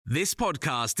This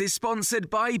podcast is sponsored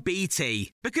by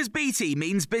BT, because BT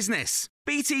means business.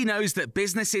 BT knows that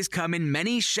businesses come in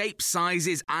many shapes,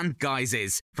 sizes and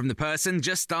guises, from the person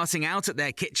just starting out at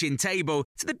their kitchen table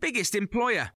to the biggest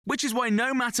employer, which is why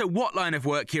no matter what line of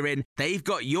work you're in, they've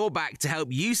got your back to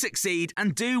help you succeed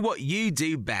and do what you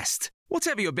do best.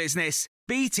 Whatever your business,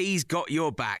 BT's got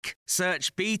your back.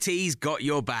 Search BT's got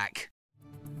your back.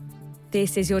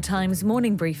 This is your Times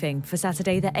morning briefing for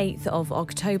Saturday the 8th of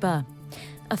October.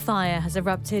 A fire has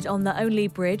erupted on the only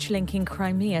bridge linking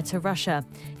Crimea to Russia.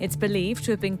 It's believed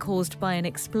to have been caused by an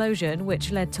explosion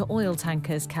which led to oil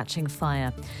tankers catching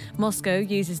fire. Moscow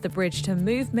uses the bridge to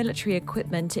move military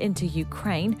equipment into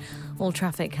Ukraine. All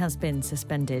traffic has been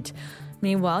suspended.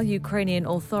 Meanwhile, Ukrainian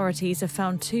authorities have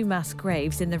found 2 mass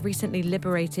graves in the recently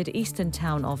liberated eastern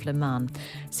town of Liman.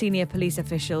 Senior police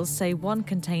officials say one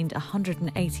contained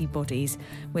 180 bodies,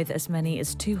 with as many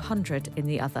as 200 in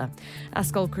the other.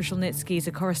 Askol Krushelnitsky is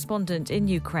a correspondent in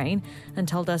Ukraine and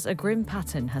told us a grim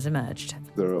pattern has emerged.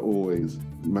 There are always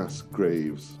mass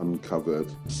graves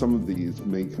uncovered. Some of these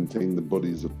may contain the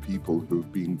bodies of people who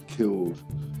have been killed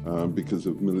because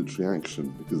of military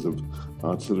action, because of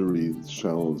artillery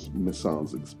shells,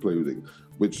 missiles exploding,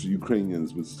 which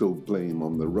Ukrainians would still blame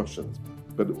on the Russians.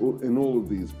 But in all of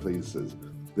these places,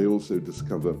 they also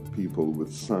discover people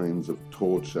with signs of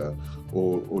torture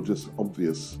or just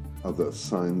obvious other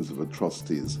signs of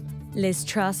atrocities. Liz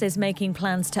Truss is making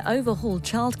plans to overhaul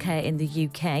childcare in the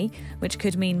UK, which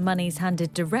could mean money's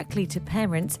handed directly to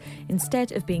parents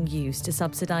instead of being used to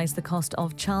subsidise the cost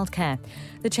of childcare.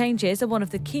 The changes are one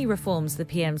of the key reforms the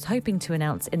PM's hoping to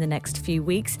announce in the next few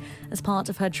weeks as part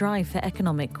of her drive for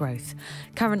economic growth.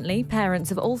 Currently,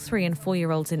 parents of all 3- and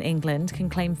 4-year-olds in England can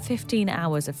claim 15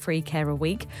 hours of free care a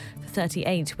week for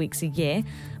 38 weeks a year,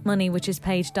 money which is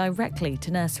paid directly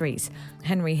to nurseries.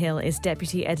 Henry Hill is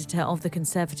deputy editor of the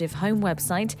Conservative Home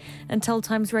website and told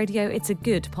Times Radio it's a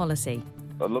good policy.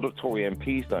 A lot of Tory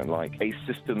MPs don't like a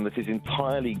system that is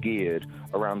entirely geared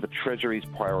around the Treasury's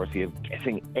priority of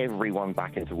getting everyone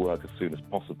back into work as soon as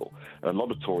possible. And a lot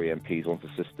of Tory MPs want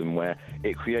a system where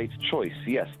it creates choice.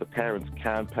 Yes, the parents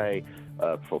can pay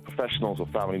for professionals or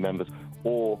family members,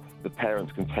 or the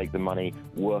parents can take the money,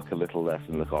 work a little less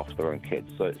and look after their own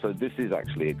kids. So this is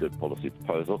actually a good policy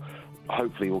proposal.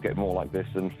 Hopefully we'll get more like this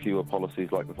and fewer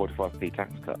policies like the 45p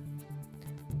tax cut.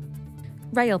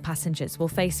 Rail passengers will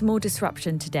face more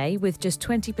disruption today with just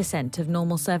 20% of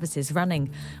normal services running.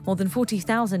 More than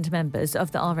 40,000 members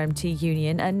of the RMT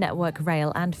union and Network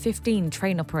Rail and 15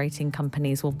 train operating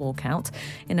companies will walk out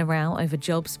in a row over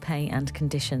jobs, pay and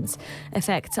conditions.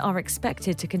 Effects are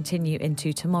expected to continue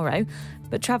into tomorrow,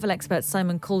 but travel expert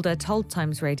Simon Calder told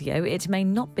Times Radio it may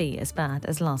not be as bad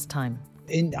as last time.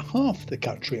 In half the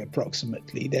country,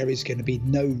 approximately, there is going to be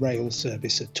no rail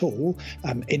service at all.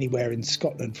 Anywhere in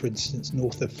Scotland, for instance,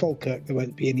 north of Falkirk, there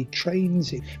won't be any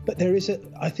trains. But there is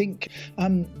I think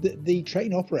the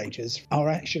train operators are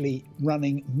actually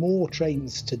running more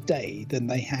trains today than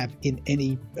they have in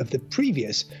any of the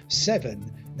previous 7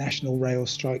 national rail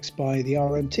strikes by the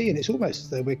RMT. And it's almost as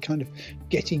though we're kind of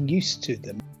getting used to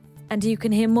them. And you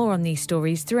can hear more on these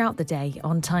stories throughout the day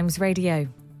on Times Radio.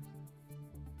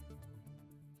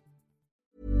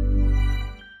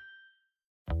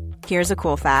 Here's a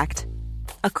cool fact.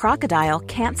 A crocodile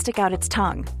can't stick out its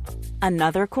tongue.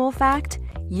 Another cool fact,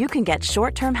 you can get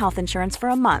short-term health insurance for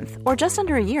a month or just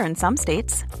under a year in some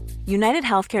states. United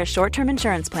Healthcare short-term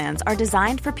insurance plans are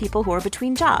designed for people who are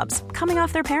between jobs, coming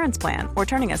off their parents' plan, or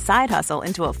turning a side hustle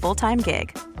into a full-time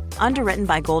gig. Underwritten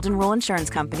by Golden Rule Insurance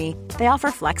Company, they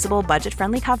offer flexible,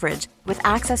 budget-friendly coverage with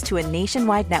access to a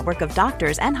nationwide network of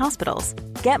doctors and hospitals.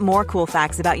 Get more cool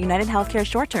facts about United Healthcare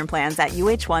short-term plans at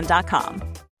uh1.com.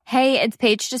 Hey, it's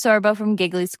Paige DeSorbo from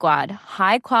Giggly Squad.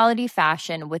 High quality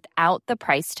fashion without the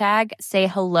price tag. Say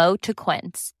hello to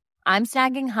Quince. I'm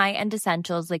snagging high-end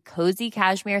essentials like cozy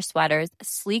cashmere sweaters,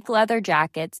 sleek leather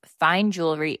jackets, fine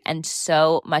jewelry, and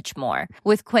so much more.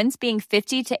 With Quince being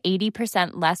 50 to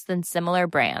 80% less than similar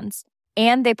brands.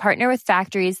 And they partner with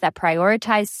factories that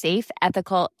prioritize safe,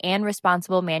 ethical, and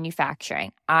responsible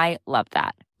manufacturing. I love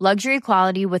that. Luxury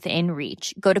quality within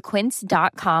reach. Go to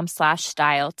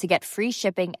quince.com/style to get free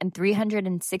shipping and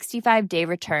 365-day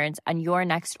returns on your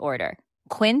next order.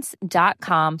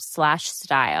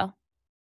 Quince.com/style.